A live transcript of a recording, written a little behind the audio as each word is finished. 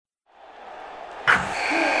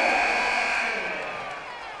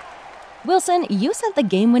Wilson, you sent the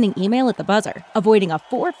game-winning email at the buzzer, avoiding a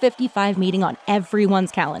 4:55 meeting on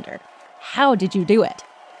everyone's calendar. How did you do it?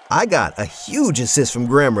 I got a huge assist from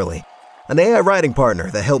Grammarly, an AI writing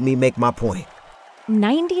partner that helped me make my point.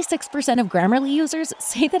 96% of Grammarly users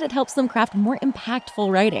say that it helps them craft more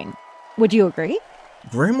impactful writing. Would you agree?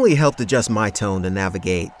 Grammarly helped adjust my tone to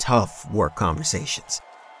navigate tough work conversations.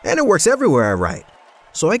 And it works everywhere I write,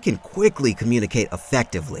 so I can quickly communicate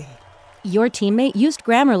effectively. Your teammate used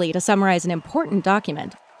Grammarly to summarize an important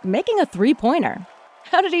document, making a 3-pointer.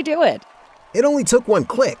 How did he do it? It only took one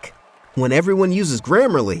click. When everyone uses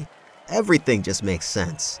Grammarly, everything just makes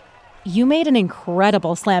sense. You made an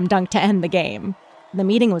incredible slam dunk to end the game. The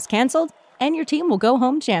meeting was canceled, and your team will go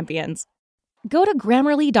home champions. Go to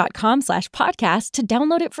Grammarly.com/podcast to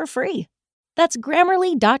download it for free. That's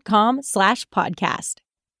Grammarly.com/podcast.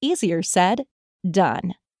 Easier said,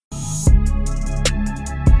 done.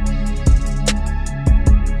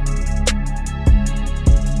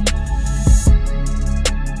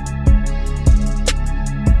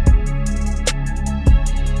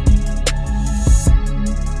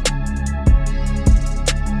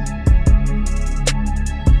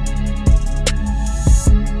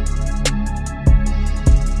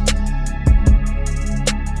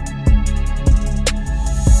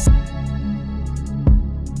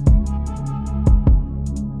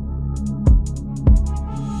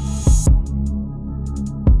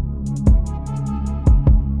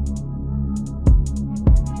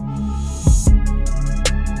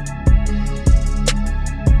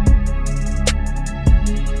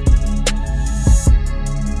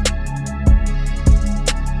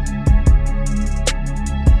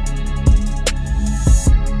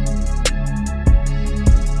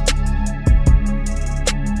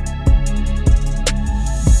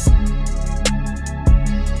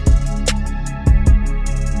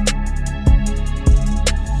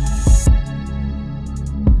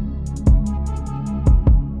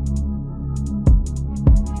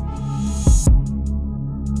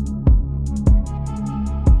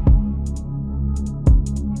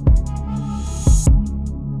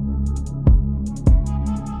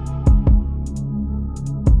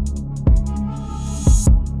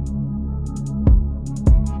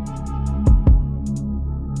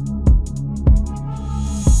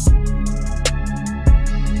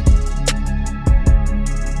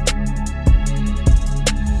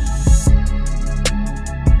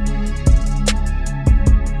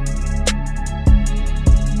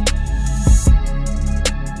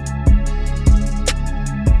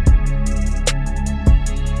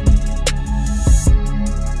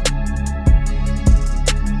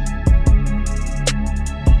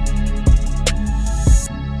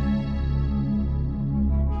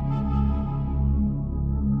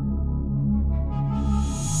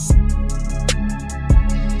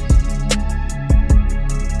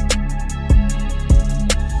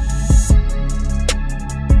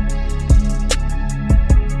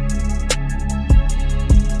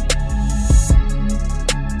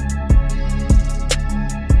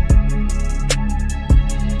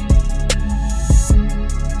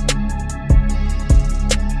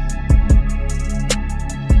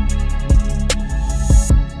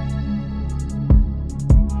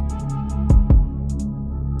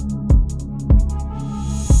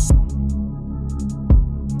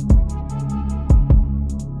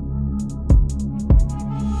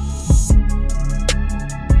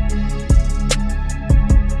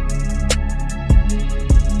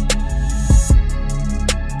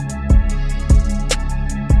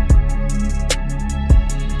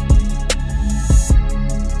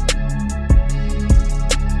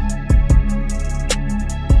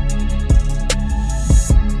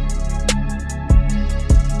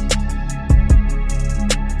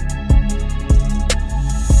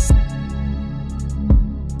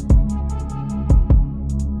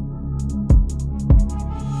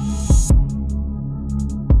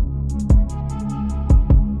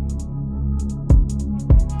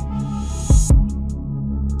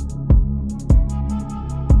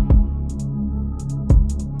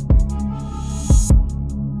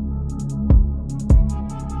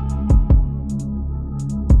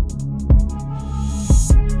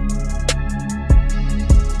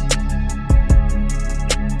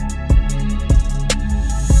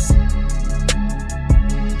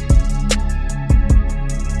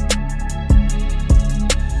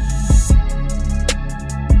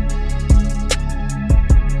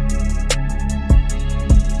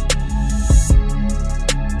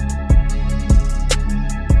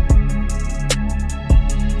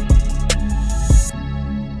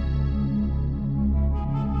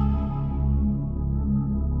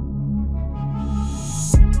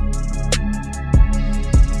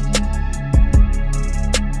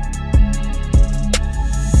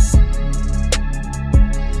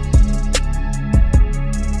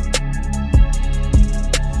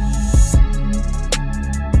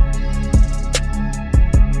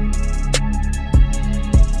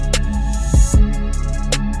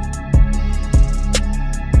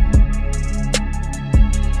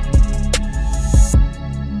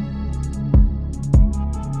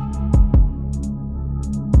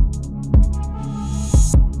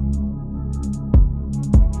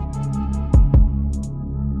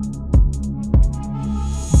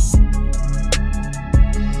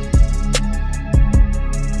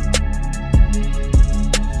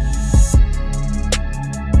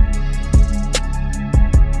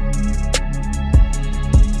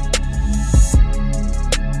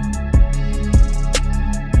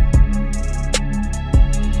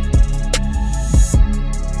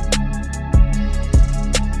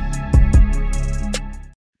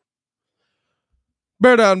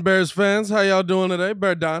 Bear Down Bears fans, how y'all doing today?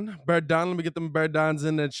 Bear Down. Let me get them Bear Downs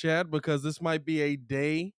in the chat because this might be a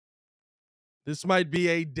day. This might be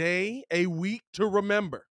a day, a week to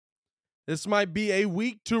remember. This might be a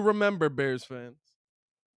week to remember, Bears fans.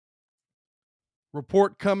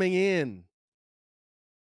 Report coming in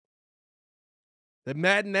that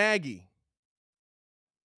Matt Nagy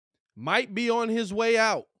might be on his way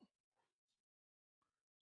out.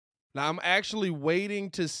 Now, I'm actually waiting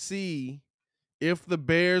to see if the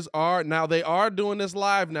Bears are. Now, they are doing this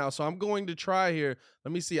live now, so I'm going to try here.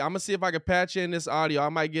 Let me see. I'm going to see if I can patch in this audio. I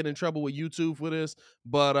might get in trouble with YouTube for this,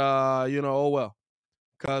 but, oh well.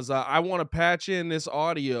 Because I want to patch in this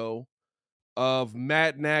audio of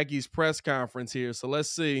Matt Nagy's press conference here. So let's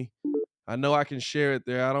see. I know I can share it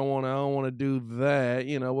there. I don't want to do that.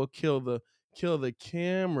 We'll kill the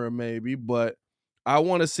camera maybe, but I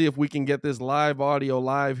want to see if we can get this live audio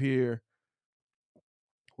live here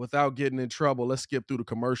without getting in trouble. Let's skip through the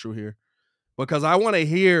commercial here because I want to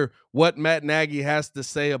hear what Matt Nagy has to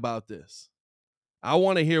say about this.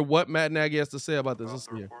 Let's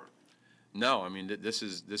see here. No, I mean,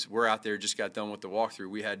 this. We're out there, just got done with the walkthrough.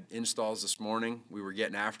 We had installs this morning. We were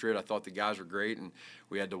getting after it. I thought the guys were great, and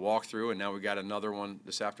we had to walk through, and now we got another one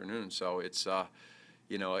this afternoon. So it's,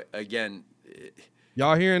 again.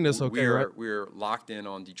 Y'all hearing this okay, right? We're locked in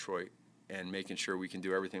on Detroit and making sure we can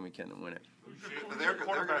do everything we can to win it. They're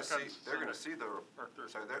going to see the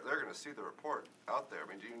report out there. I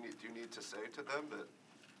mean, do you need to say to them that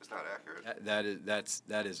it's not accurate?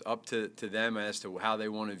 That is up to them as to how they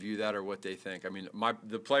want to view that or what they think. I mean,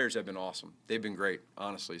 the players have been awesome. They've been great,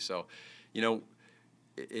 honestly. So,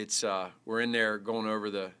 it's we're in there going over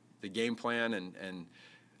the game plan and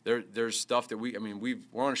there's stuff that we're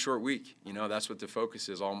on a short week. That's what the focus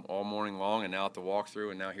is all morning long, and now at the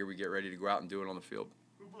walkthrough, and now here we get ready to go out and do it on the field.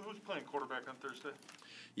 Who's playing quarterback on Thursday?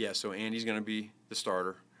 Yeah, so Andy's going to be the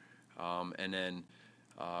starter, and then.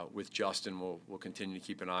 With Justin, we'll continue to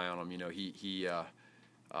keep an eye on him.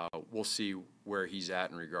 We'll see where he's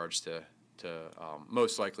at in regards to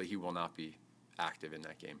most likely he will not be active in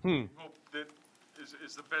that game. Hope that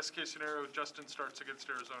is the best case scenario. Justin starts against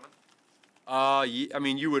Arizona. I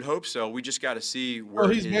mean, you would hope so. We just got to see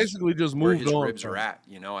where he's basically just moved his on. Ribs are at.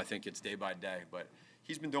 I think it's day by day, but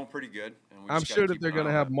he's been doing pretty good. And I'm sure that they're going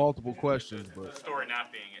to have multiple questions. But the story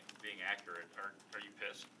not being accurate, are you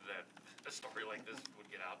pissed that a story like this would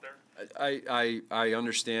get out there? I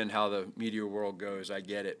understand how the media world goes. I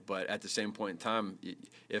get it, but at the same point in time,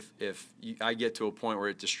 if I get to a point where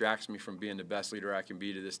it distracts me from being the best leader I can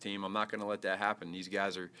be to this team, I'm not going to let that happen. These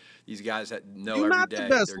guys that know You're every not day the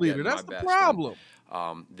best they're leader. getting That's my the best. problem.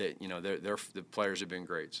 The players have been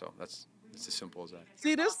great, so it's as simple as that.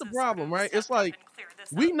 See, this is the problem, right? It's like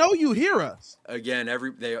we know you hear us. Again,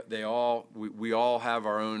 we all have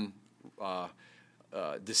our own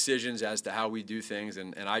decisions as to how we do things,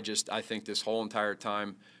 and I think this whole entire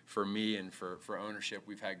time for me and for ownership,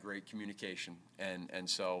 we've had great communication, and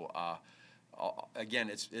so again,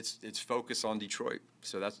 it's focus on Detroit,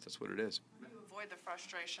 so that's what it is. Avoid the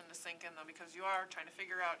frustration to sink in though, because you are trying to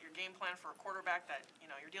figure out your game plan for a quarterback that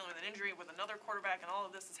you're dealing with an injury with another quarterback, and all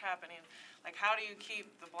of this is happening. Like, how do you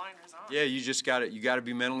keep the blinders on? Yeah, you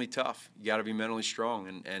be mentally tough. You got to be mentally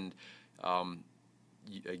strong, and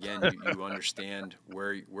again, you understand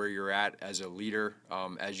where you're at as a leader,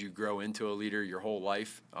 as you grow into a leader your whole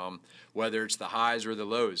life, whether it's the highs or the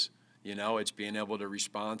lows. It's being able to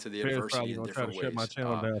respond to the adversity in different ways. Shut my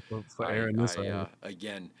channel down for airing this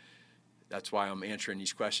again, that's why I'm answering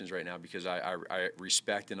these questions right now, because I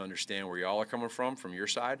respect and understand where y'all are coming from your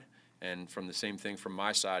side, and from the same thing from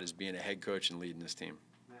my side as being a head coach and leading this team.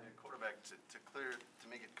 Man, quarterback, to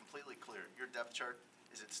make it completely clear, your depth chart,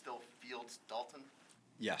 is it still Fields, Dalton?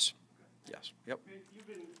 Yes. Yes. Yep. You've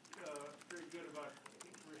been very good about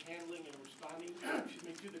handling and responding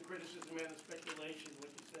to the criticism and the speculation, what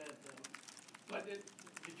you said. But did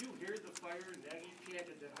you hear the fire Nagy chant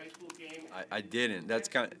at the high school game? I didn't. That's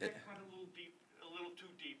kind of a little deep, a little too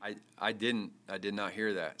deep. I didn't. I did not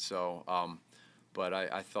hear that. So, but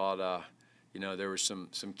I thought, there were some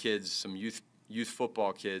kids, some youth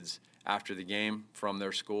football kids after the game from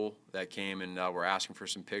their school that came and were asking for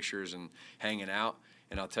some pictures and hanging out.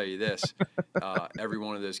 And I'll tell you this, every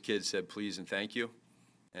one of those kids said please and thank you.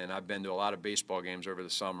 And I've been to a lot of baseball games over the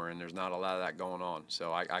summer, and there's not a lot of that going on.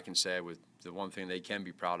 So I can say with the one thing they can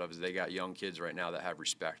be proud of is they got young kids right now that have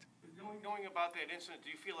respect. Knowing about that incident, do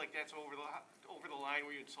you feel like that's over the line?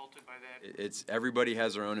 Were you insulted by that? It's everybody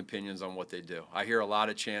has their own opinions on what they do. I hear a lot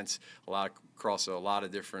of chants, across a lot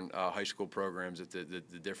of different high school programs at the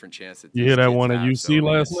different chants that you hear that one at UC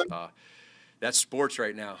last night. that's sports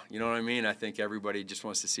right now. You know what I mean? I think everybody just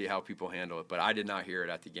wants to see how people handle it. But I did not hear it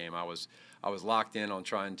at the game. I was locked in on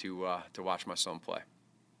trying to watch my son play.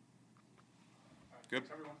 Good.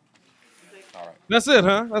 All right. That's it,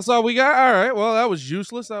 huh? That's all we got? All right. Well, that was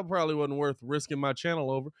useless. That probably wasn't worth risking my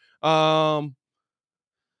channel over.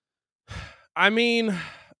 I mean,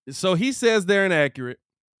 so he says they're inaccurate.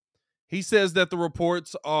 He says that the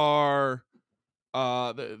reports are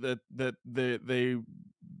that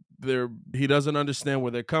he doesn't understand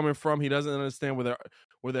where they're coming from. He doesn't understand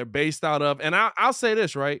where they're based out of. And I'll say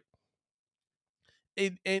this, right?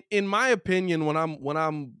 In my opinion, when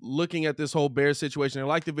I'm looking at this whole Bear situation, I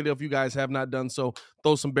like the video. If you guys have not done so,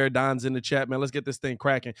 throw some Bear Dons in the chat, man. Let's get this thing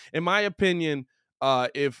cracking. In my opinion,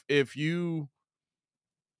 if you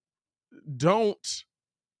don't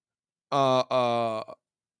or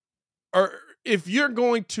if you're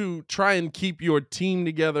going to try and keep your team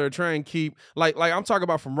together, try and keep like I'm talking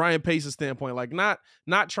about from Ryan Pace's standpoint, like not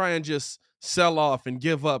try and just sell off and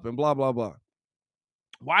give up and blah blah blah.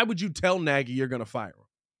 Why would you tell Nagy you're going to fire him?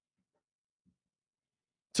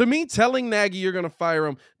 To me, telling Nagy you're going to fire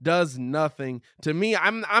him does nothing. To me,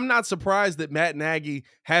 I'm not surprised that Matt Nagy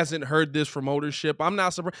hasn't heard this from ownership. I'm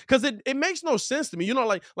not surprised because it makes no sense to me. You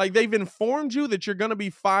know, like they've informed you that you're going to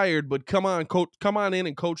be fired, but come on in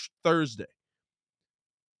and coach Thursday.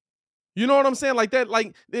 You know what I'm saying? Like that,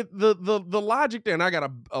 like the logic there, and I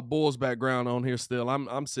got a Bulls background on here still.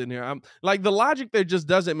 I'm sitting here. I'm like the logic there just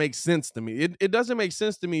doesn't make sense to me. It doesn't make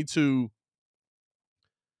sense to me to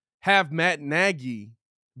have Matt Nagy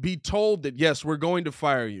be told that yes, we're going to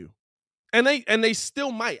fire you. And they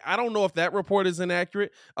still might. I don't know if that report is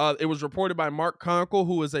inaccurate. It was reported by Mark Conkle,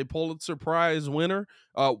 who is a Pulitzer Prize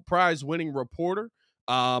winning reporter.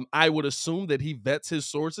 I would assume that he vets his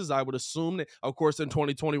sources. I would assume that, of course, in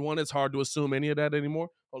 2021, it's hard to assume any of that anymore.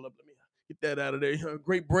 Hold up, let me get that out of there.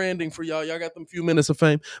 Great branding for y'all. Y'all got them few minutes of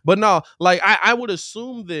fame. But no, like I would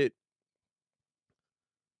assume that,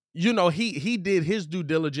 you know, he did his due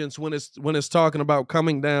diligence when it's talking about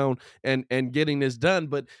coming down and getting this done.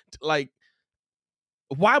 But like,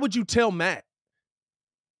 why would you tell Matt?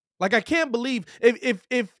 Like, I can't believe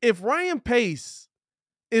if Ryan Pace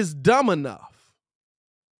is dumb enough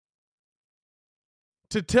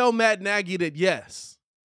to tell Matt Nagy that yes,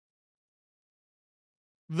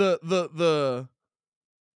 the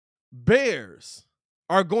Bears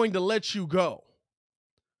are going to let you go,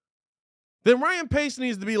 then Ryan Pace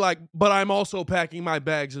needs to be like, but I'm also packing my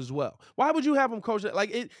bags as well. Why would you have him coach that? Like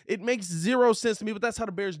it makes zero sense to me, but that's how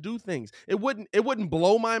the Bears do things. It wouldn't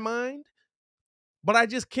blow my mind, but I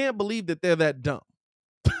just can't believe that they're that dumb.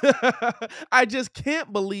 I just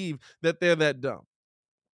can't believe that they're that dumb.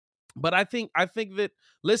 But I think that,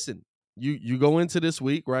 listen, you go into this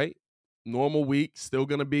week, right? Normal week, still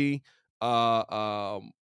gonna be a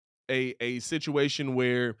situation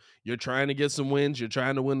where you're trying to get some wins, you're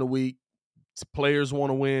trying to win the week. Players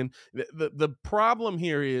want to win. The problem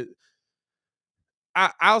here is,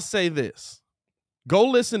 I'll say this. Go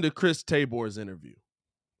listen to Chris Tabor's interview.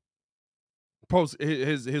 Post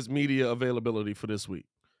his media availability for this week.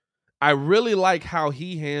 I really like how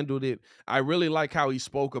he handled it. I really like how he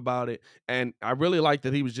spoke about it. And I really like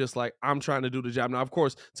that he was just like, I'm trying to do the job. Now, of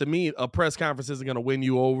course, to me, a press conference isn't going to win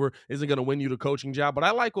you over, isn't going to win you the coaching job. But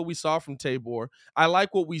I like what we saw from Tabor. I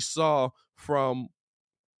like what we saw from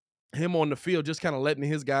him on the field, just kind of letting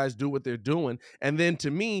his guys do what they're doing. And then to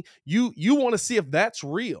me, you want to see if that's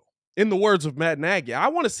real. In the words of Matt Nagy, I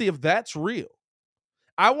want to see if that's real.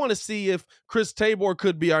 I want to see if Chris Tabor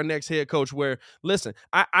could be our next head coach. Where, listen,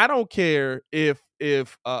 I don't care if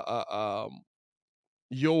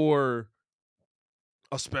you're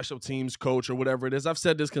a special teams coach or whatever it is. I've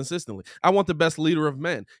said this consistently. I want the best leader of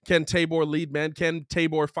men. Can Tabor lead men? Can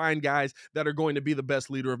Tabor find guys that are going to be the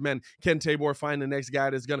best leader of men? Can Tabor find the next guy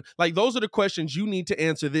that's going to, like, those are the questions you need to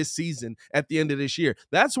answer this season at the end of this year.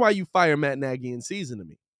 That's why you fire Matt Nagy in season to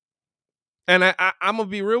me. And I'm going to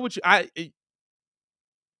be real with you.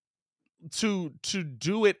 To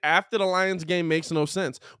do it after the Lions game makes no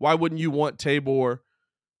sense. Why wouldn't you want Tabor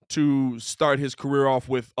to start his career off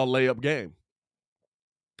with a layup game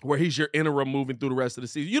where he's your interim moving through the rest of the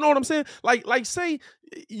season? You know what I'm saying? Like say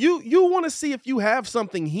you want to see if you have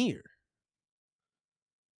something here.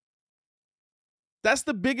 That's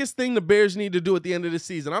the biggest thing the Bears need to do at the end of the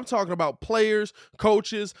season. I'm talking about players,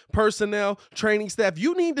 coaches, personnel, training staff.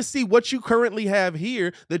 You need to see what you currently have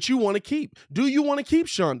here that you want to keep. Do you want to keep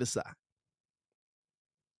Sean Desai?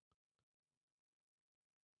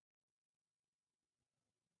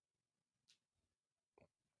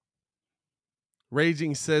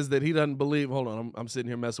 Raging says that he doesn't believe. Hold on, I'm sitting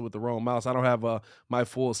here messing with the wrong mouse. I don't have my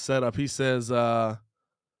full setup. He says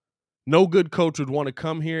No good coach would want to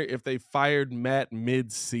come here if they fired Matt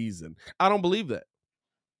mid-season. I don't believe that.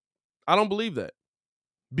 I don't believe that.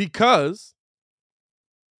 Because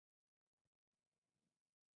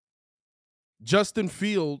Justin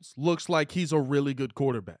Fields looks like he's a really good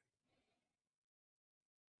quarterback.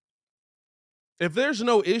 If there's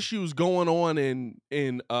no issues going on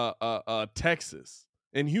in Texas,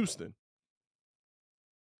 in Houston,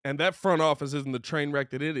 and that front office isn't the train wreck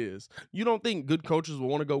that it is, you don't think good coaches will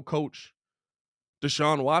want to go coach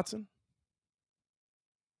Deshaun Watson?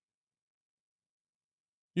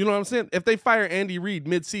 You know what I'm saying? If they fire Andy Reid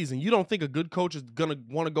mid-season, you don't think a good coach is going to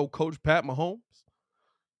want to go coach Pat Mahomes?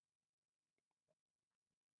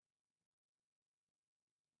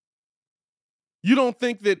 You don't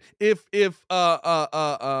think that if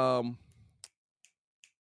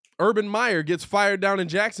Urban Meyer gets fired down in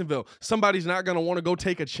Jacksonville, somebody's not going to want to go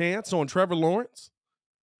take a chance on Trevor Lawrence?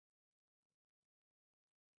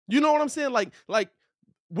 You know what I'm saying? Like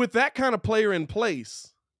with that kind of player in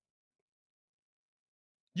place,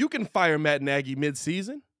 you can fire Matt Nagy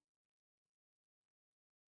mid-season.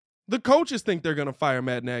 The coaches think they're going to fire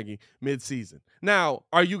Matt Nagy mid-season. Now,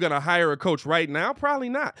 are you going to hire a coach right now? Probably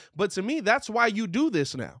not. But to me, that's why you do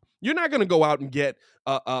this now. You're not going to go out and get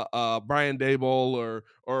Brian Daboll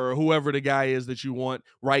or whoever the guy is that you want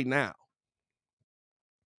right now.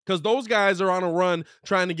 Because those guys are on a run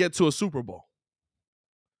trying to get to a Super Bowl.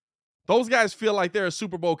 Those guys feel like they're a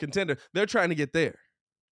Super Bowl contender. They're trying to get there.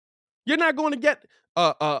 You're not going to get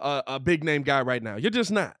a big-name guy right now. You're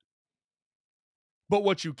just not. But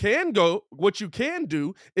what you can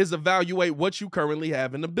do is evaluate what you currently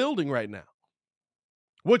have in the building right now.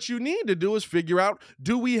 What you need to do is figure out,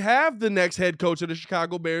 do we have the next head coach of the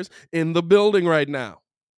Chicago Bears in the building right now?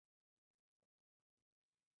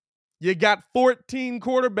 You got 14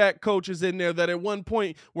 quarterback coaches in there that at one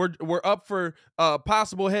point were up for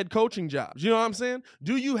possible head coaching jobs. You know what I'm saying?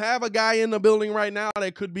 Do you have a guy in the building right now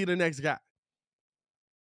that could be the next guy?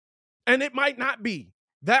 And it might not be.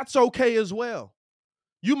 That's okay as well.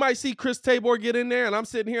 You might see Chris Tabor get in there, and I'm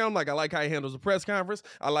sitting here. I'm like, I like how he handles the press conference.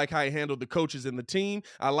 I like how he handled the coaches and the team.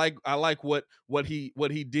 I like what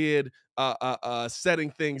he did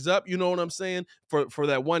setting things up. You know what I'm saying, for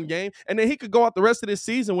that one game, and then he could go out the rest of this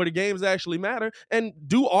season where the games actually matter and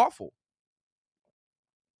do awful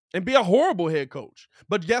and be a horrible head coach.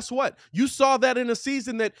 But guess what? You saw that in a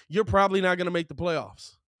season that you're probably not going to make the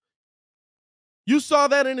playoffs. You saw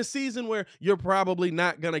that in a season where you're probably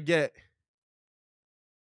not going to get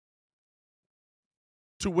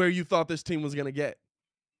to where you thought this team was going to get.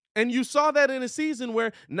 And you saw that in a season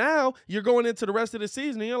where now you're going into the rest of the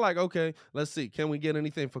season and you're like, okay, let's see. Can we get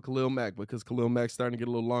anything for Khalil Mack? Because Khalil Mack's starting to get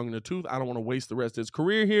a little long in the tooth. I don't want to waste the rest of his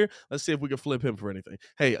career here. Let's see if we can flip him for anything.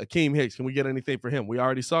 Hey, Akeem Hicks, can we get anything for him? We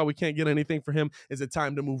already saw we can't get anything for him. Is it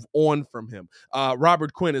time to move on from him?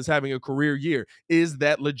 Robert Quinn is having a career year. Is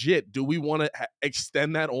that legit? Do we want to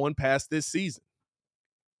extend that on past this season?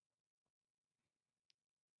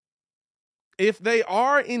 If they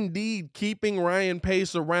are indeed keeping Ryan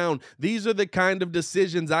Pace around, these are the kind of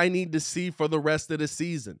decisions I need to see for the rest of the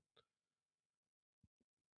season.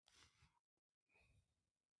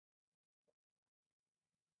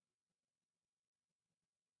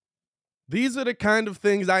 These are the kind of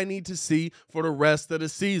things I need to see for the rest of the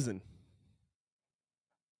season.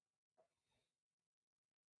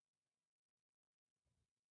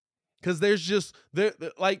 Because there's just,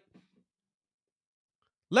 like,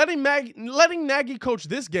 letting Nagy coach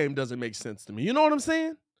this game doesn't make sense to me. You know what I'm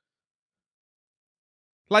saying?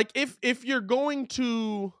 Like, if you're going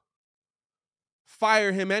to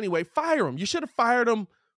fire him anyway, fire him. You should have fired him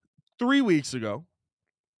 3 weeks ago,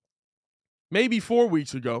 maybe 4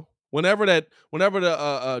 weeks ago, whenever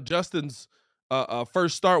the Justin's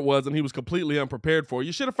first start was and he was completely unprepared for it.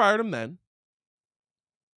 You should have fired him then.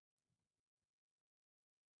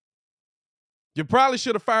 You probably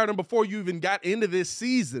should have fired him before you even got into this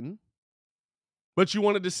season, but you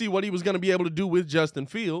wanted to see what he was going to be able to do with Justin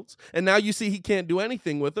Fields. And now you see he can't do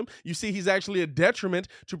anything with him. You see he's actually a detriment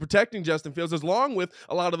to protecting Justin Fields, along with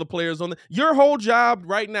a lot of the players on your whole job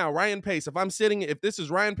right now, Ryan Pace. If this is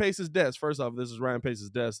Ryan Pace's desk, first off, if this is Ryan Pace's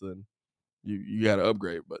desk, then you got to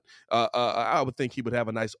upgrade. But I would think he would have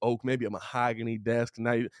a nice oak, maybe a mahogany desk.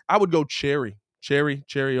 Now I would go cherry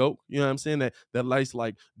oak. You know what I'm saying? That nice,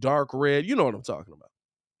 like, dark red. You know what I'm talking about.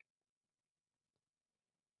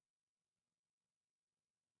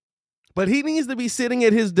 But he needs to be sitting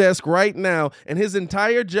at his desk right now, and his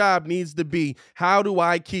entire job needs to be, how do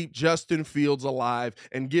I keep Justin Fields alive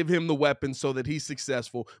and give him the weapons so that he's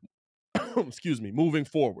successful, moving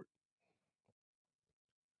forward.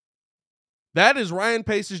 That is Ryan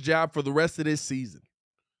Pace's job for the rest of this season.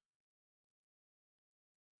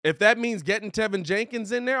 If that means getting Tevin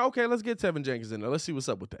Jenkins in there, okay, let's get Tevin Jenkins in there. Let's see what's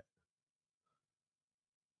up with that.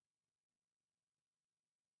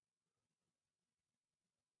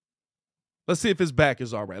 Let's see if his back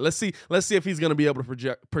is all right. Let's see if he's going to be able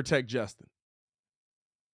to protect Justin.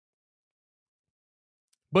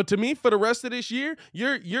 But to me, for the rest of this year,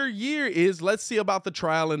 your year is let's see about the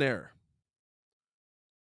trial and error.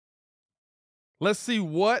 Let's see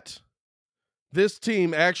what this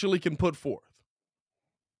team actually can put forth.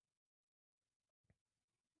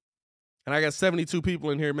 And I got 72 people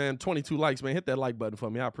in here, man. 22 likes, man. Hit that like button for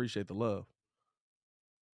me. I appreciate the love.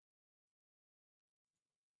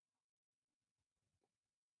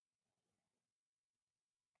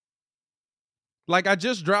 Like, I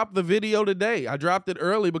just dropped the video today. I dropped it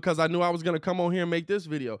early because I knew I was going to come on here and make this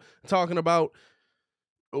video talking about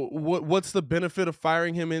what's the benefit of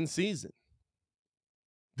firing him in season.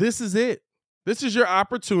 This is it. This is your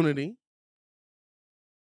opportunity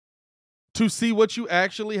to see what you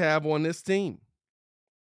actually have on this team.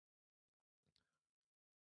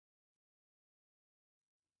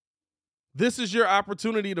 This is your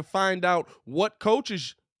opportunity to find out what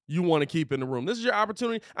coaches you want to keep in the room. This is your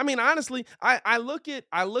opportunity. I mean, honestly, I look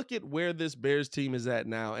at where this Bears team is at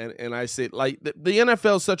now, and I say, like, the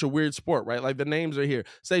NFL is such a weird sport, right? Like, the names are here.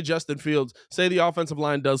 Say Justin Fields. Say the offensive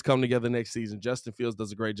line does come together next season. Justin Fields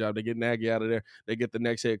does a great job. They get Nagy out of there. They get the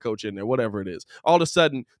next head coach in there, whatever it is. All of a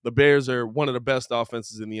sudden, the Bears are one of the best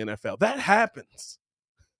offenses in the NFL. That happens.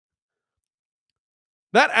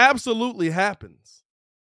 That absolutely happens.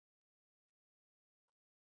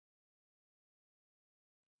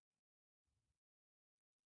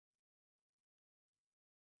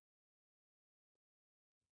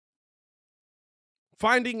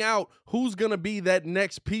 Finding out who's going to be that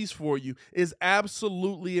next piece for you is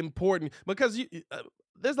absolutely important because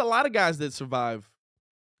there's a lot of guys that survive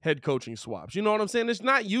head coaching swaps. You know what I'm saying? It's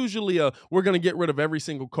not usually we're going to get rid of every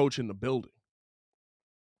single coach in the building.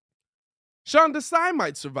 Sean Desai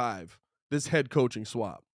might survive this head coaching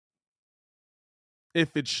swap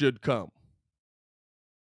if it should come.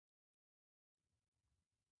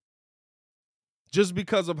 Just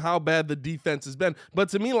because of how bad the defense has been. But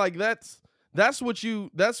to me, like, that's what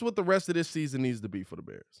the rest of this season needs to be for the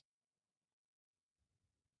Bears.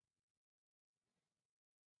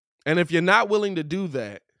 And if you're not willing to do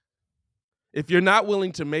that, if you're not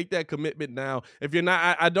willing to make that commitment now, if you're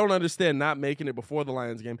not, I don't understand not making it before the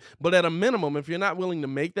Lions game, but at a minimum, if you're not willing to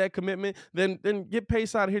make that commitment, then get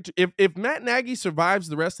Pace out of here too. If Matt Nagy survives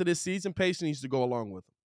the rest of this season, Pace needs to go along with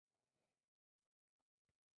him.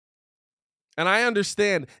 And I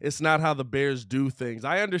understand it's not how the Bears do things.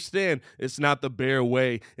 I understand it's not the Bear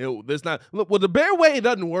way. The Bear way, it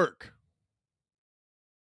doesn't work.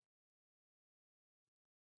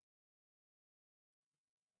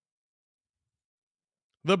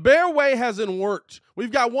 The Bear way hasn't worked.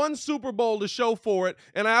 We've got one Super Bowl to show for it,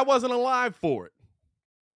 and I wasn't alive for it.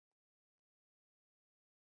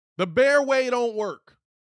 The Bear way don't work.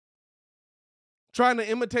 Trying to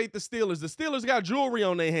imitate the Steelers. The Steelers got jewelry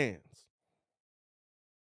on their hands.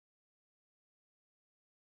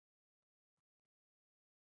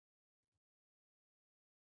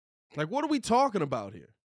 Like, what are we talking about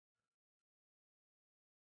here?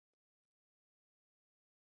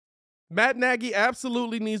 Matt Nagy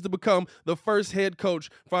absolutely needs to become the first head coach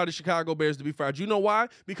for the Chicago Bears to be fired. You know why?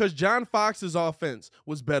 Because John Fox's offense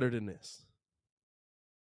was better than this.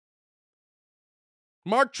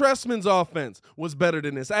 Mark Trestman's offense was better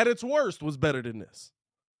than this. At its worst, was better than this.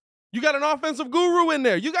 You got an offensive guru in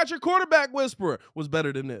there. You got your quarterback whisperer, was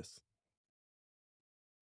better than this.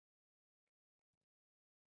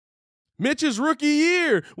 Mitch's rookie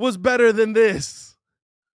year was better than this.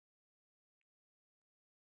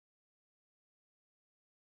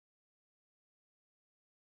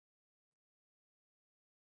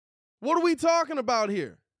 What are we talking about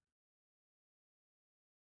here?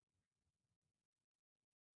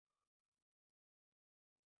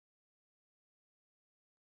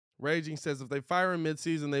 Raging says if they fire him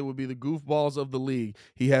midseason, they will be the goofballs of the league.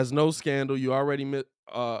 He has no scandal. You're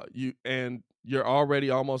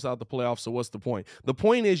already almost out the playoffs. So what's the point? The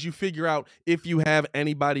point is you figure out if you have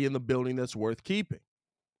anybody in the building that's worth keeping.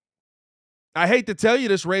 I hate to tell you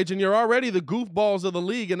this, Raging, you're already the goofballs of the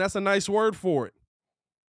league, and that's a nice word for it.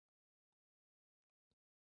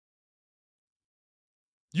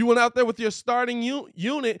 You went out there with your starting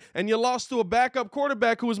unit, and you lost to a backup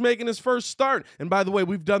quarterback who was making his first start. And by the way,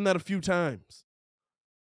 we've done that a few times.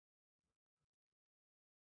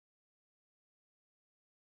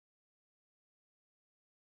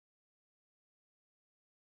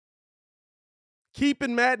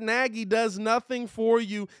 Keeping Matt Nagy does nothing for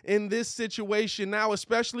you in this situation now,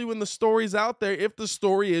 especially when the story's out there, if the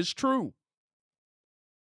story is true.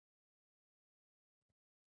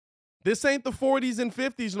 This ain't the 40s and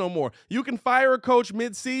 50s no more. You can fire a coach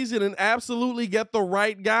mid-season and absolutely get the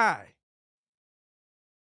right guy.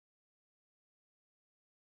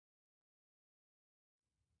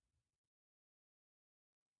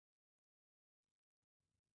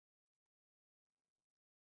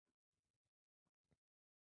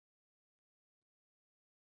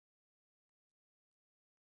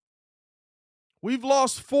 We've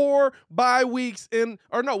lost 4 bye weeks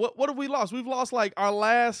what have we lost? We've lost like our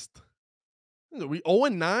last, we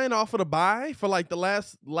 0-9 off of the bye for like the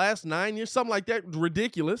last 9 years, something like that.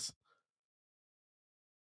 Ridiculous.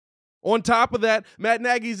 On top of that, Matt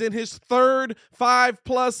Nagy's in his third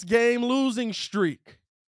 5+ game losing streak.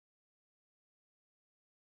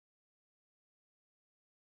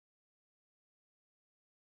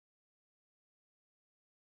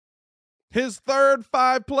 His third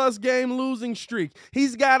 5+ game losing streak.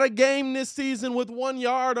 He's got a game this season with 1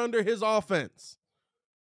 yard under his offense.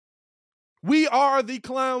 We are the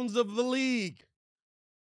clowns of the league.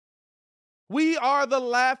 We are the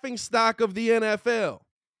laughingstock of the NFL.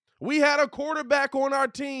 We had a quarterback on our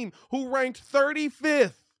team who ranked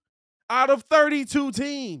 35th out of 32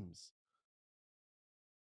 teams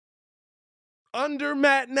under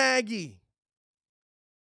Matt Nagy.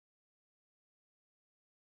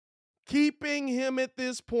 Keeping him at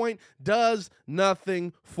this point does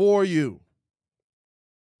nothing for you.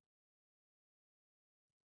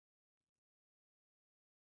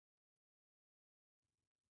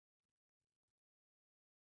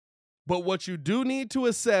 But what you do need to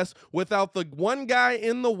assess, without the one guy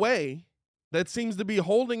in the way that seems to be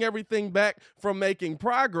holding everything back from making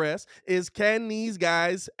progress, is can these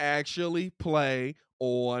guys actually play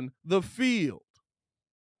on the field?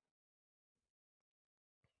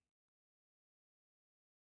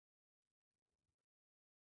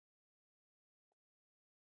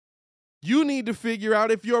 You need to figure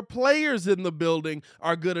out if your players in the building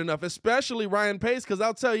are good enough, especially Ryan Pace, because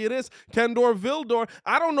I'll tell you this, Kendall Vildor,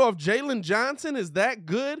 I don't know if Jalen Johnson is that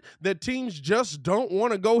good that teams just don't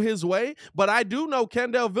want to go his way, but I do know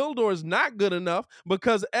Kendall Vildor is not good enough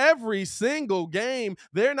because every single game,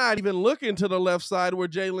 they're not even looking to the left side where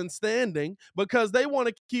Jalen's standing because they want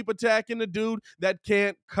to keep attacking the dude that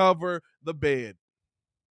can't cover the bed.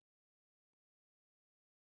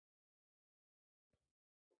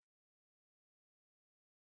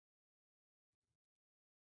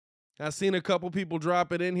 I've seen a couple people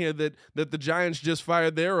drop it in here that the Giants just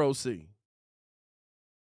fired their OC.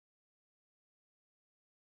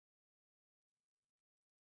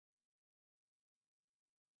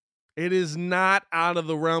 It is not out of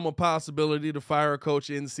the realm of possibility to fire a coach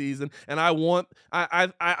in season, and I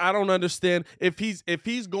don't understand if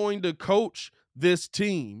he's going to coach this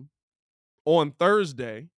team on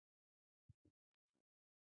Thursday.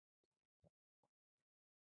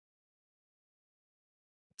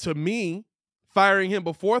 To me, firing him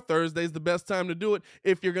before Thursday is the best time to do it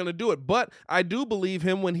if you're going to do it. But I do believe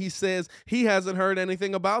him when he says he hasn't heard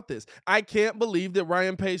anything about this. I can't believe that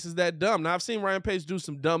Ryan Pace is that dumb. Now, I've seen Ryan Pace do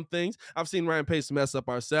some dumb things. I've seen Ryan Pace mess up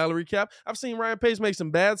our salary cap. I've seen Ryan Pace make some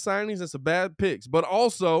bad signings and some bad picks. But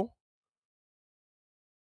also,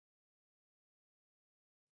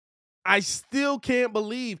 I still can't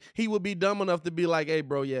believe he would be dumb enough to be like, "Hey,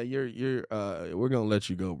 bro, yeah, we're gonna let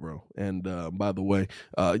you go, bro. And by the way,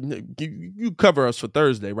 you cover us for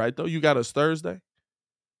Thursday, right? Though you got us Thursday.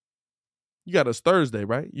 You got us Thursday,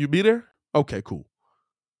 right? You be there? Okay, cool."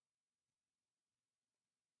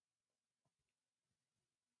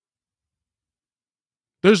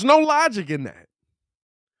 There's no logic in that.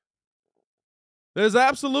 There's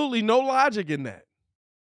absolutely no logic in that.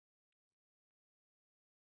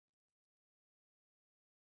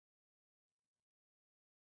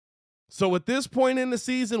 So at this point in the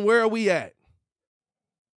season, where are we at?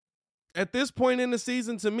 At this point in the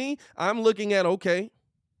season, to me, I'm looking at, okay,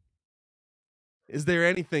 is there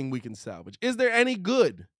anything we can salvage? Is there any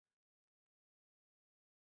good?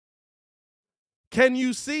 Can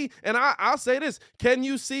you see, and I'll say this, can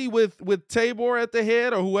you see with Tabor at the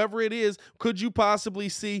head or whoever it is, could you possibly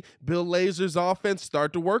see Bill Lazor's offense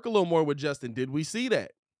start to work a little more with Justin? Did we see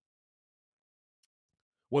that?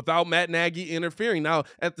 Without Matt Nagy interfering. Now,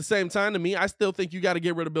 at the same time, to me, I still think you got to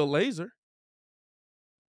get rid of Bill Lazor.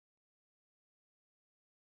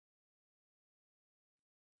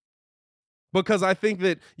 Because I think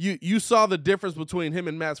that you saw the difference between him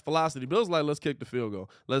and Matt's philosophy. Bill's like, let's kick the field goal.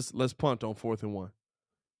 Let's punt on 4th and 1.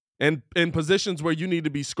 And in positions where you need to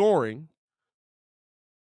be scoring,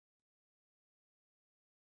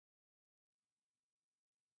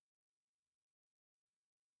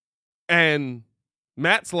 And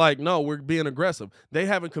Matt's like, no, we're being aggressive. They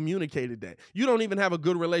haven't communicated that. You don't even have a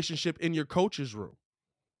good relationship in your coach's room.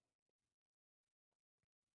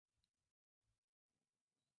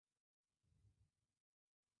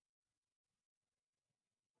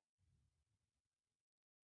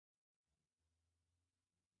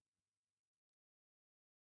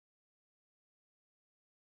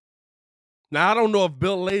 Now, I don't know if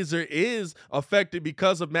Bill Lazor is affected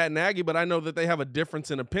because of Matt Nagy, but I know that they have a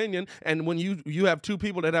difference in opinion. And when you have two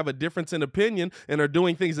people that have a difference in opinion and are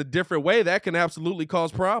doing things a different way, that can absolutely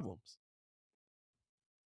cause problems.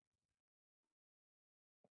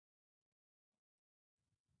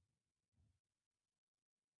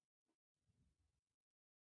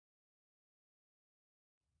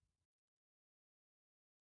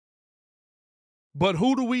 But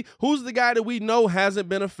who's the guy that we know hasn't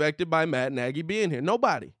been affected by Matt Nagy being here?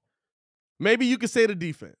 Nobody. Maybe you could say the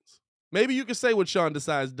defense. Maybe you could say what Sean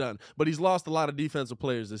Desai's done, but he's lost a lot of defensive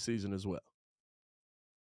players this season as well.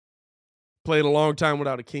 Played a long time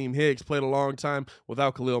without Akeem Hicks, played a long time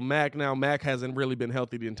without Khalil Mack. Now Mack hasn't really been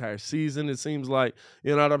healthy the entire season, it seems like.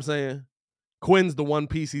 You know what I'm saying? Quinn's the one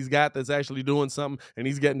piece he's got that's actually doing something, and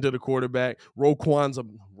he's getting to the quarterback. Roquan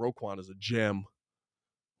is a gem.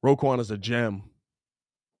 Roquan is a gem.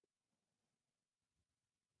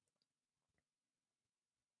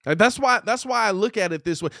 And that's why I look at it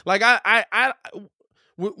this way. Like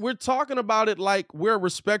we're talking about it like we're a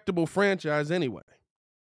respectable franchise anyway.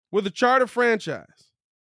 We're the charter franchise.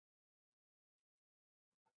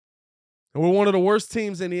 And we're one of the worst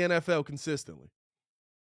teams in the NFL consistently.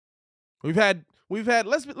 We've had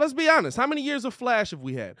let's be honest, how many years of flash have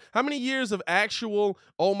we had? How many years of actual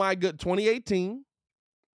 2018?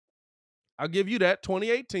 I'll give you that,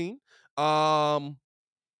 2018.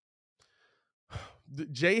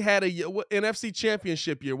 Jay had a NFC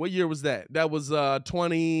championship year. What year was that? That was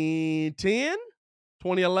 2010,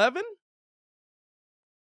 2011.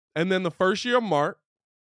 And then the first year of Mark.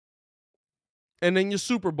 And then your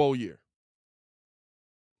Super Bowl year.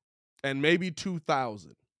 And maybe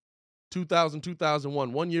 2000,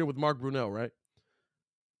 2001. 1 year with Mark Brunell, right?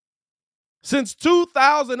 Since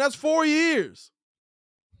 2000, that's 4 years.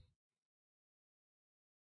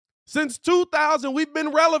 Since 2000, we've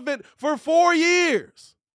been relevant for 4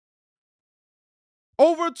 years.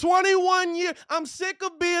 Over 21 years. I'm sick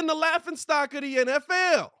of being the laughingstock of the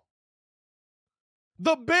NFL.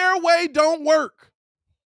 The Bear way don't work.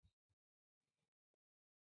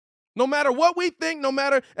 No matter what we think, no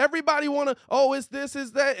matter everybody want to, it's this,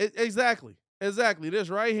 is that. Exactly. This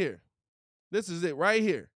right here. This is it right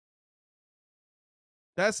here.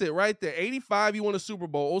 That's it right there. 85, you win a Super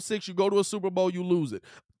Bowl. 06, you go to a Super Bowl, you lose it.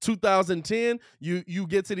 2010, you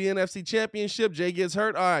get to the NFC Championship. Jay gets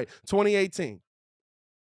hurt. All right, 2018.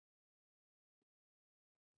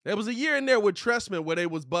 There was a year in there with Trestman where they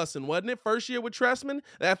was busting, wasn't it? First year with Trestman.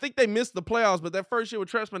 I think they missed the playoffs, but that first year with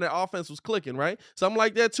Trestman, that offense was clicking, right? Something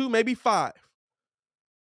like that too, maybe 5.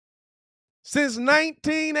 Since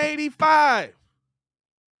 1985.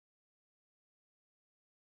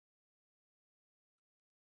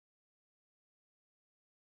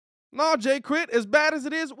 No, Jay Crit, as bad as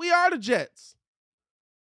it is, we are the Jets.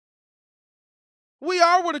 We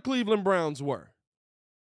are where the Cleveland Browns were.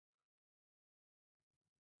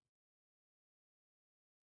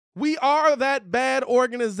 We are that bad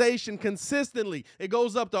organization consistently. It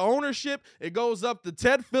goes up to ownership. It goes up to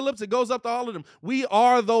Ted Phillips. It goes up to all of them. We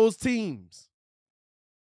are those teams.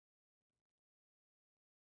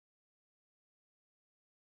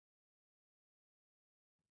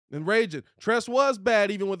 And raging. Tress was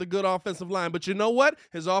bad even with a good offensive line. But you know what?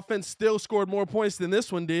 His offense still scored more points than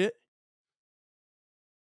this one did.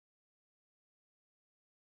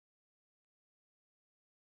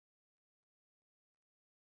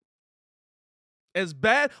 As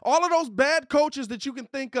bad, all of those bad coaches that you can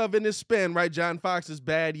think of in this span, right? John Fox's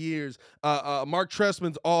bad years, Mark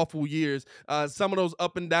Trestman's awful years, some of those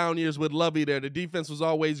up and down years with Lovey there. The defense was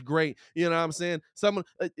always great. You know what I'm saying?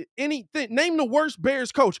 Anything, name the worst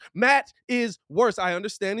Bears coach. Matt is worse. I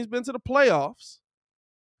understand he's been to the playoffs.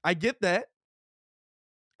 I get that.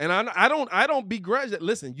 And I don't begrudge it.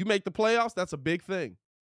 Listen, you make the playoffs, that's a big thing.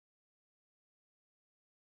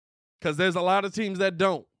 Because there's a lot of teams that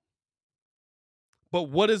don't. But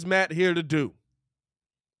what is Matt here to do?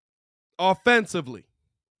 Offensively.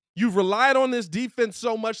 You've relied on this defense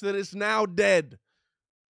so much that it's now dead.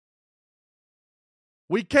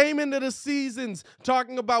 We came into the seasons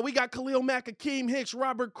talking about we got Khalil Mack, Akeem Hicks,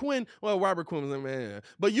 Robert Quinn. Well, Robert Quinn was a man.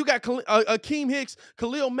 But you got Akeem Hicks,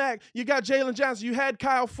 Khalil Mack. You got Jalen Johnson. You had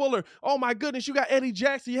Kyle Fuller. Oh, my goodness. You got Eddie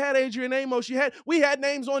Jackson. You had Adrian Amos. We had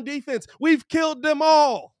names on defense. We've killed them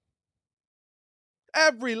all.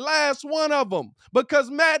 Every last one of them. Because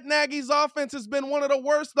Matt Nagy's offense has been one of the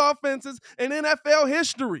worst offenses in NFL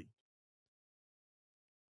history.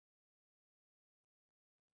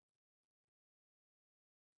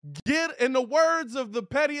 Get, in the words of the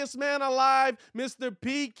pettiest man alive, Mr.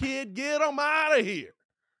 P. Kid, get him out of here.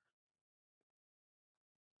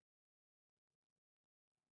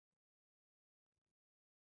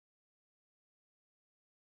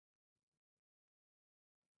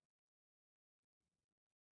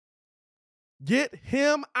 Get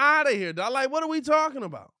him out of here. Like, what are we talking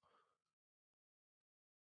about?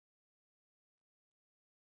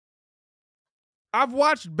 I've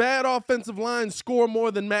watched bad offensive lines score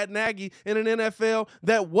more than Matt Nagy in an NFL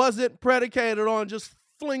that wasn't predicated on just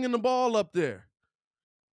flinging the ball up there.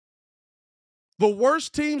 The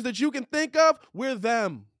worst teams that you can think of, we're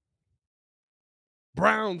them.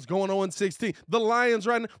 Browns going 0-16. The Lions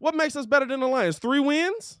right now. What makes us better than the Lions? 3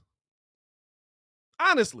 wins?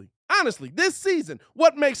 Honestly, this season,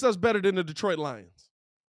 what makes us better than the Detroit Lions?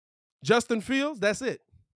 Justin Fields? That's it.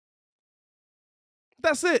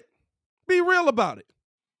 That's it. Be real about it.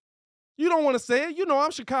 You don't want to say it. You know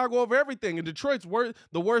I'm Chicago over everything, and Detroit's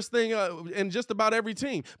the worst thing in just about every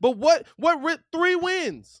team. But what 3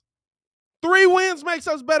 wins? 3 wins makes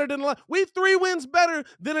us better than we 3 wins better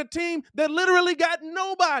than a team that literally got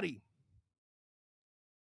nobody.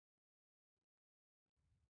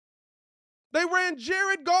 They ran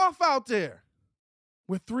Jared Goff out there.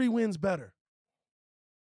 We're 3 wins better.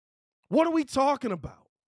 What are we talking about?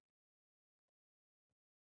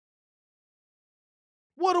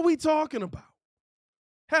 What are we talking about?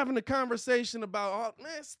 Having a conversation about, oh,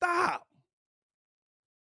 man, stop.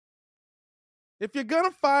 If you're going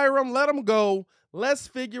to fire him, let him go. Let's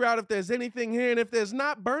figure out if there's anything here. And if there's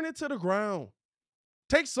not, burn it to the ground.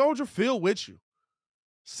 Take Soldier Field with you.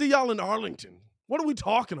 See y'all in Arlington. What are we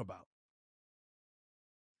talking about?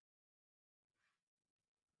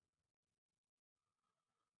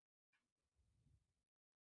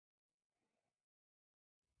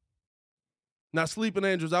 Now, Sleeping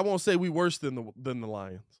Angels, I won't say we worse than the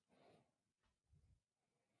Lions.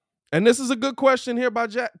 And this is a good question here by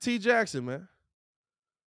T. Jackson, man.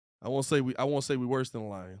 I won't say we worse than the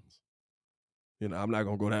Lions. You know, I'm not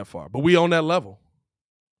gonna go that far, but we on that level.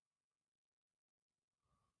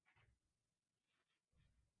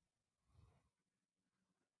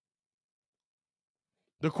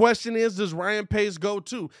 The question is, does Ryan Pace go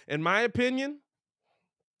too? In my opinion,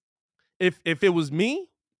 if it was me,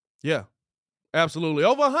 yeah. Absolutely.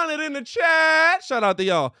 Over 100 in the chat. Shout out to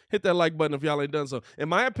y'all. Hit that like button if y'all ain't done so. In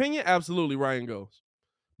my opinion, absolutely Ryan goes.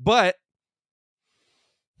 But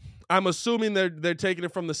I'm assuming they're taking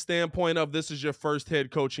it from the standpoint of this is your first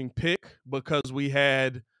head coaching pick because we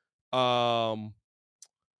had what's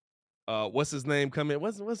his name come in?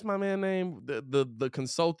 What's my man name? The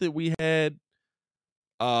consultant we had.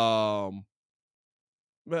 I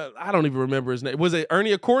don't even remember his name. Was it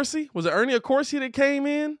Ernie Accorsi? Was it Ernie Accorsi that came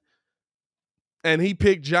in? And he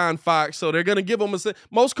picked John Fox, so they're going to give him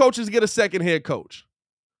most coaches get a second head coach.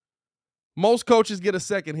 Most coaches get a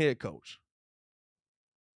second head coach.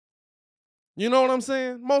 You know what I'm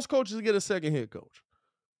saying? Most coaches get a second head coach.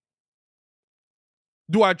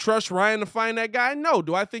 Do I trust Ryan to find that guy? No.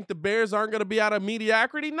 Do I think the Bears aren't going to be out of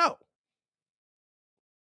mediocrity? No.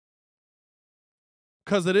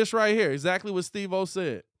 Because of this right here, exactly what Steve-O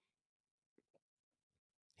said.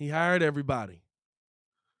 He hired everybody.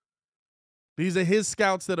 These are his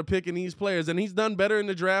scouts that are picking these players, and he's done better in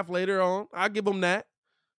the draft later on. I'll give him that.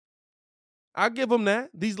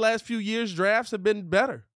 These last few years' drafts have been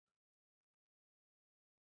better.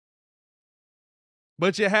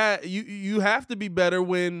 But you have to be better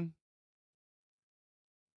when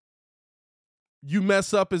you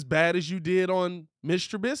mess up as bad as you did on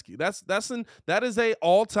Mitch Trubisky. That is a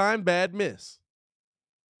all-time bad miss.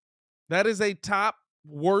 That is a top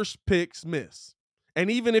worst picks miss. And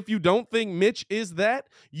even if you don't think Mitch is that,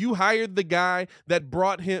 you hired the guy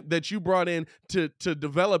that you brought in to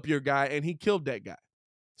develop your guy, and he killed that guy.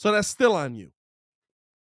 So that's still on you.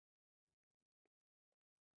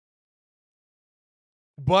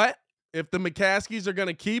 But if the McCaskies are going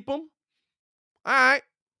to keep him, all right.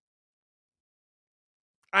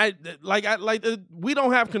 We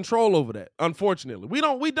don't have control over that, unfortunately. We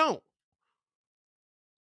don't.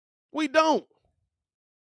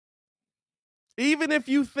 Even if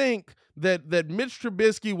you think that Mitch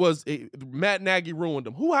Trubisky Matt Nagy ruined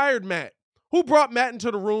him. Who hired Matt? Who brought Matt into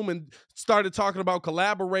the room and started talking about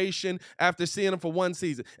collaboration after seeing him for one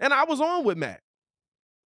season? And I was on with Matt.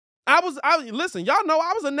 Listen, y'all know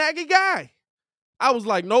I was a Nagy guy. I was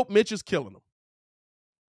like, nope, Mitch is killing him.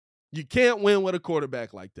 You can't win with a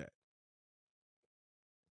quarterback like that.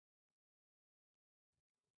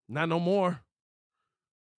 Not no more.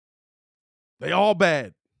 They all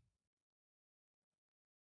bad.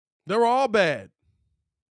 They're all bad.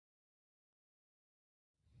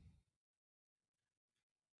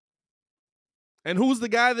 And who's the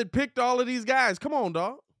guy that picked all of these guys? Come on,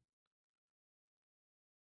 dog.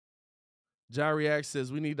 Jariak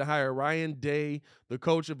says we need to hire Ryan Day, the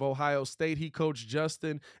coach of Ohio State. He coached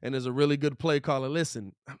Justin and is a really good play caller.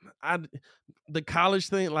 Listen, the college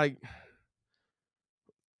thing, like,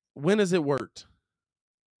 when has it worked?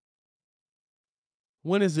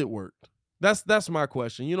 When has it worked? That's my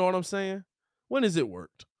question. You know what I'm saying? When has it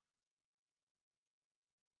worked?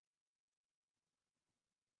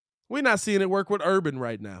 We're not seeing it work with Urban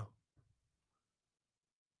right now.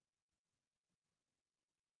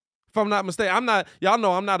 If I'm not mistaken, y'all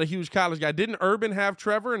know I'm not a huge college guy. Didn't Urban have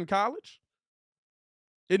Trevor in college?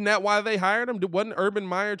 Isn't that why they hired him? Wasn't Urban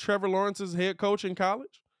Meyer Trevor Lawrence's head coach in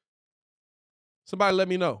college? Somebody let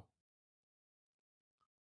me know.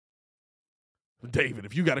 David,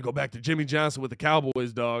 if you got to go back to Jimmy Johnson with the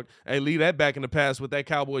Cowboys, dog, hey, leave that back in the past with that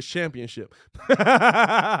Cowboys championship.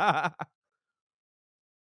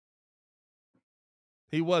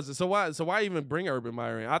 He wasn't. So why even bring Urban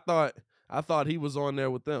Meyer in? I thought he was on there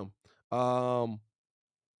with them. No,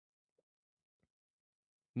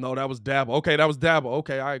 that was Dabble. Okay, that was Dabble.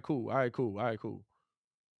 Okay, all right, cool.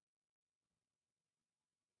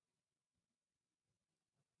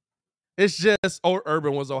 It's just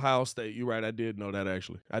Urban was Ohio State. You're right. I did know that,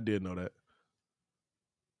 actually. I did know that.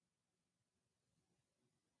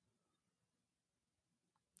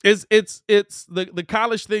 It's the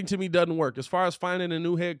college thing to me doesn't work. As far as finding a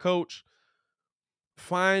new head coach,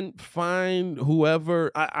 find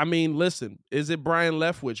whoever. I mean, listen, is it Brian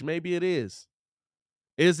Leftwich? Maybe it is.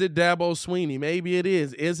 Is it Dabo Swinney? Maybe it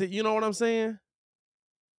is. Is it, you know what I'm saying?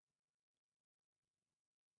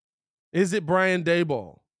 Is it Brian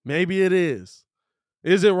Daboll? Maybe it is.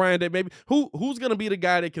 Is it Ryan Day? Maybe who's gonna be the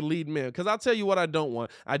guy that can lead men? Because I'll tell you what I don't want.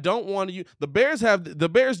 I don't want you. The Bears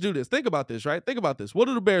do this. Think about this, right? Think about this. What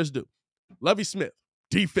do the Bears do? Lovie Smith,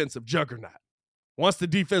 defensive juggernaut. Wants the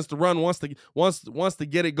defense to run, wants to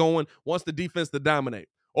get it going, wants the defense to dominate.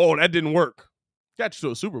 Oh, that didn't work. Got you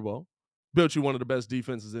to a Super Bowl. Built you one of the best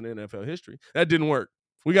defenses in NFL history. That didn't work.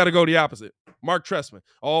 We got to go the opposite. Mark Trestman.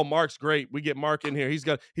 Oh, Mark's great. We get Mark in here. He's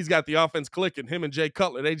got the offense clicking. Him and Jay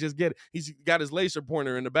Cutler, they just get it. He's got his laser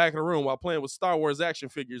pointer in the back of the room while playing with Star Wars action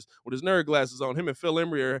figures with his nerd glasses on. Him and Phil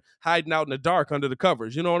Emery are hiding out in the dark under the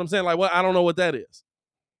covers. You know what I'm saying? Like, what? I don't know what that is.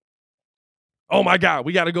 Oh my God,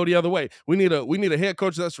 we got to go the other way. We need a head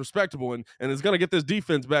coach that's respectable and is going to get this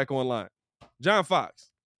defense back online. John Fox.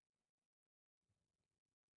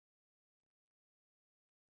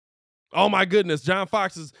 Oh my goodness, John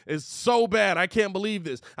Fox is so bad. I can't believe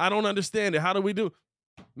this. I don't understand it. How do we do?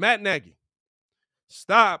 Matt Nagy.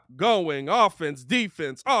 Stop going offense,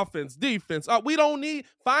 defense. We don't need,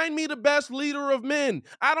 find me the best leader of men.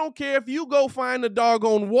 I don't care if you go find a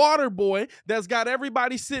doggone water boy that's got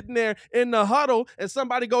everybody sitting there in the huddle and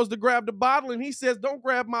somebody goes to grab the bottle and he says, don't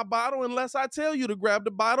grab my bottle unless I tell you to grab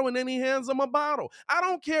the bottle, and then he hands them a bottle. I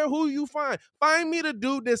don't care who you find. Find me the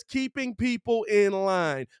dude that's keeping people in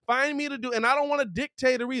line. Find me the dude, and I don't want a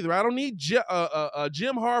dictator either. I don't need Jim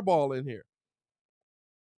Harbaugh in here.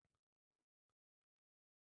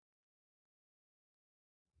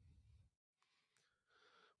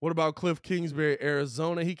 What about Cliff Kingsbury,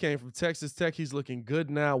 Arizona? He came from Texas Tech. He's looking good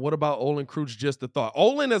now. What about Olin Kreutz? Just a thought.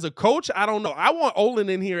 Olin as a coach? I don't know. I want Olin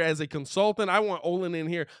in here as a consultant. I want Olin in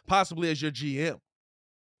here possibly as your GM.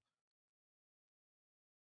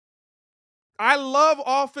 I love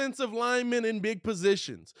offensive linemen in big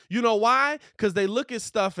positions. You know why? Because they look at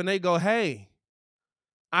stuff and they go, hey,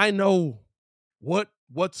 I know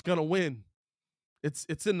what's going to win.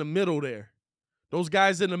 It's in the middle there. Those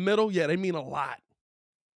guys in the middle, yeah, they mean a lot.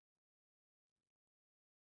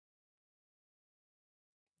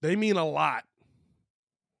 They mean a lot.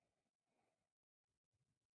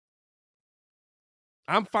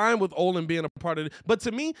 I'm fine with Olin being a part of it. But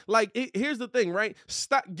to me, like, here's the thing, right?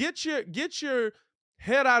 Stop, get your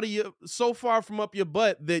head out of your, so far from up your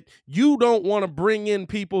butt that you don't want to bring in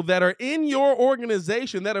people that are in your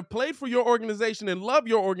organization, that have played for your organization and love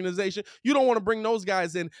your organization. You don't want to bring those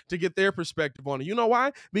guys in to get their perspective on it. You know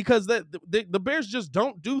why? Because the Bears just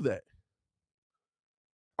don't do that.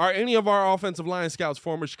 Are any of our offensive line scouts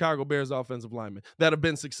former Chicago Bears offensive linemen that have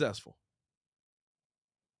been successful?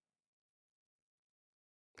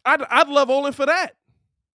 I'd love Olin for that.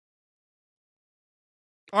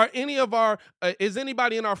 Are any of our is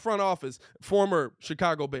anybody in our front office former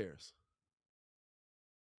Chicago Bears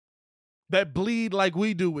that bleed like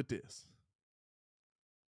we do with this?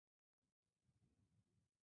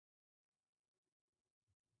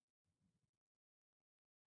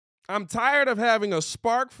 I'm tired of having a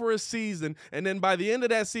spark for a season, and then by the end of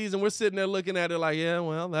that season, we're sitting there looking at it like, yeah,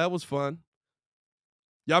 well, that was fun.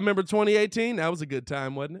 Y'all remember 2018? That was a good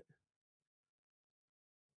time, wasn't it?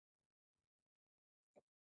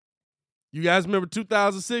 You guys remember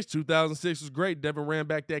 2006? 2006 was great. Devin ran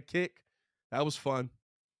back that kick. That was fun.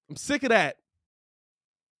 I'm sick of that.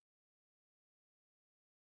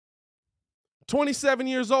 27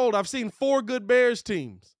 years old. I've seen 4 good Bears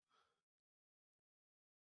teams.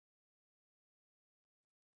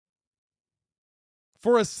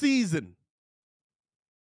 For a season.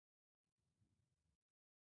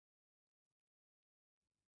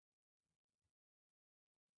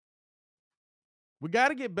 We got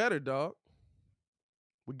to get better, dog.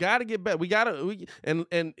 We got to get better. And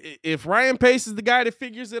if Ryan Pace is the guy that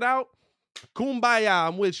figures it out, kumbaya,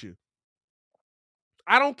 I'm with you.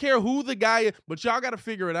 I don't care who the guy is, but y'all got to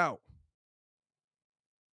figure it out.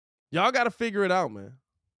 Y'all got to figure it out, man.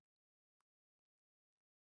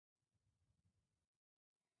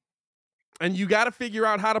 And you got to figure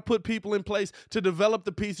out how to put people in place to develop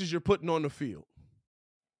the pieces you're putting on the field.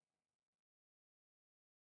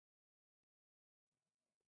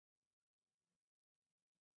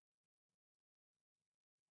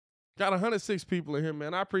 Got 106 people in here,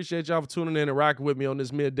 man. I appreciate y'all for tuning in and rocking with me on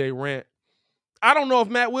this midday rant. I don't know if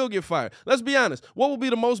Matt will get fired. Let's be honest. What will be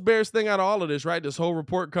the most Bears thing out of all of this, right? This whole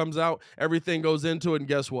report comes out, everything goes into it, and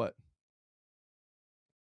guess what?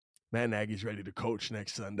 Matt Nagy's ready to coach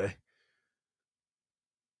next Sunday.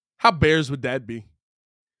 How Bears would that be?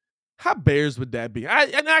 How Bears would that be?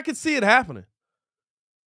 I could see it happening.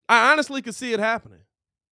 I honestly could see it happening.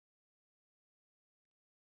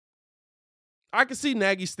 I could see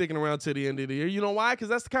Nagy sticking around to the end of the year. You know why? Because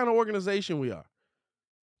that's the kind of organization we are.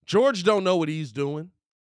 George don't know what he's doing.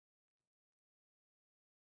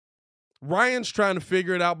 Ryan's trying to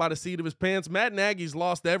figure it out by the seat of his pants. Matt Nagy's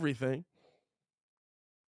lost everything.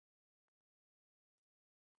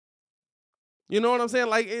 You know what I'm saying?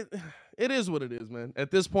 Like, it is what it is, man. At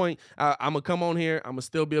this point, I'm going to come on here. I'm going to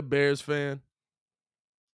still be a Bears fan.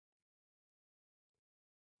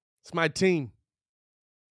 It's my team.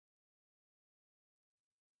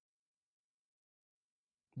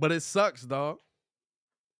 But it sucks, dog.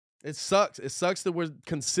 It sucks. It sucks that we're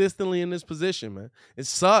consistently in this position, man. It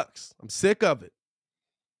sucks. I'm sick of it.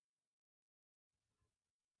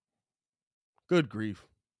 Good grief.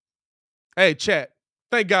 Hey, chat.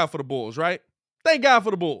 Thank God for the Bulls, right? Thank God for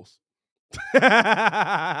the Bulls.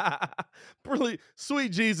 Really,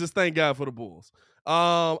 sweet Jesus, thank God for the Bulls.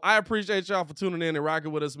 I appreciate y'all for tuning in and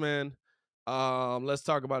rocking with us, man. Let's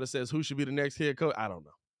talk about it. Says, who should be the next head coach? I don't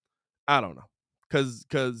know.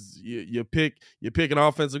 Because you pick an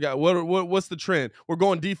offensive guy. What's the trend? We're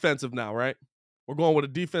going defensive now, right? We're going with a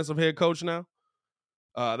defensive head coach now.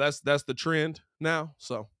 That's the trend now.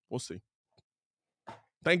 So we'll see.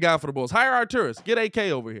 Thank God for the Bulls. Hire Arturis. Get AK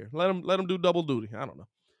over here. Let him do double duty. I don't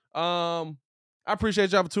know. I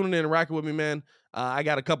appreciate y'all for tuning in and rocking with me, man. I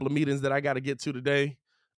got a couple of meetings that I got to get to today.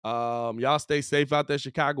 Y'all stay safe out there,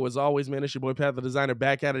 Chicago. As always, man, it's your boy Pat the Designer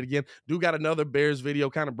back at it again. Do got another Bears video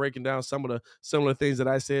kind of breaking down some of the similar things that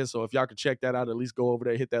I said. So if y'all could check that out, at least go over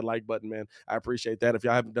there, hit that like button, man. I appreciate that. If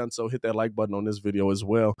y'all haven't done so, hit that like button on this video as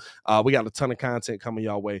well. We got a ton of content coming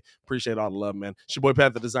y'all way. Appreciate all the love, man. It's your boy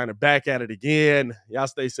Pat the Designer back at it again. Y'all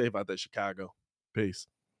stay safe out there, Chicago. Peace.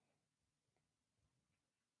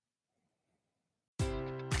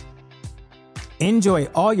 Enjoy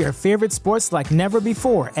all your favorite sports like never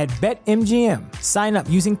before at BetMGM. Sign up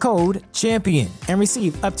using code CHAMPION and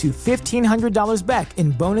receive up to $1,500 back in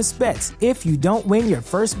bonus bets if you don't win your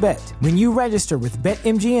first bet. When you register with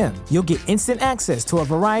BetMGM, you'll get instant access to a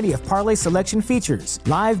variety of parlay selection features,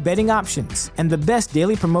 live betting options, and the best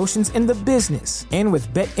daily promotions in the business. And with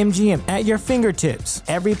BetMGM at your fingertips,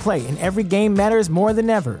 every play and every game matters more than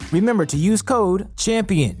ever. Remember to use code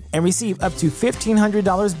CHAMPION and receive up to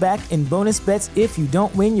 $1,500 back in bonus bets if you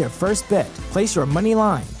don't win your first bet. Place your money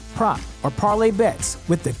line, prop, or parlay bets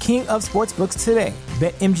with the king of sportsbooks today.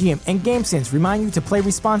 BetMGM and GameSense remind you to play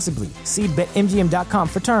responsibly. See BetMGM.com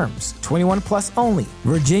for terms. 21 plus only.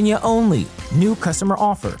 Virginia only. New customer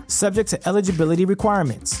offer. Subject to eligibility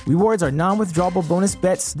requirements. Rewards are non-withdrawable bonus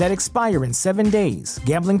bets that expire in 7 days.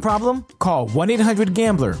 Gambling problem? Call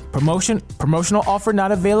 1-800-GAMBLER. Promotional offer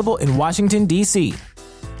not available in Washington, D.C.